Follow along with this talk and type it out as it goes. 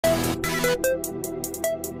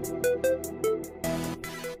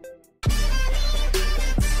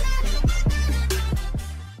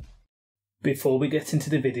Before we get into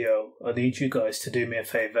the video, I need you guys to do me a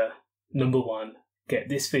favour. Number 1, get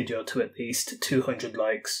this video to at least 200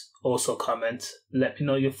 likes. Also comment, let me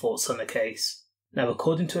know your thoughts on the case. Now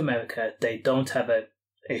according to America, they don't have an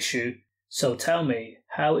issue. So tell me,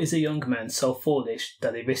 how is a young man so foolish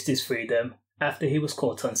that he risked his freedom after he was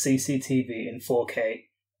caught on CCTV in 4K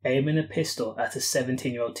aiming a pistol at a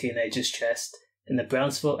 17-year-old teenager's chest in the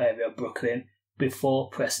Brownsville area of Brooklyn before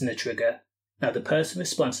pressing the trigger? Now the person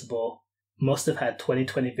responsible must have had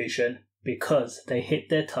 20/20 vision because they hit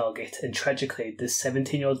their target and tragically the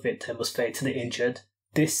 17-year-old victim was fatally injured.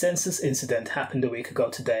 This senseless incident happened a week ago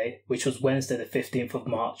today, which was Wednesday the 15th of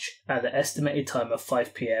March at the estimated time of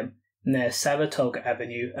 5 PM near Saratoga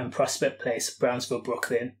Avenue and Prospect Place, Brownsville,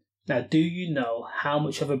 Brooklyn. Now do you know how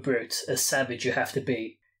much of a brute, a savage you have to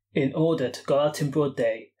be in order to go out in broad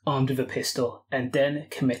day armed with a pistol and then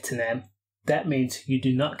commit an M? That means you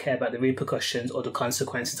do not care about the repercussions or the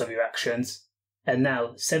consequences of your actions. And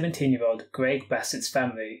now, 17-year-old Greg Bassett's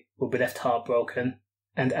family will be left heartbroken.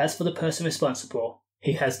 And as for the person responsible,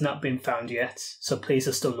 he has not been found yet, so police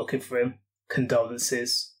are still looking for him.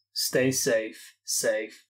 Condolences. Stay safe.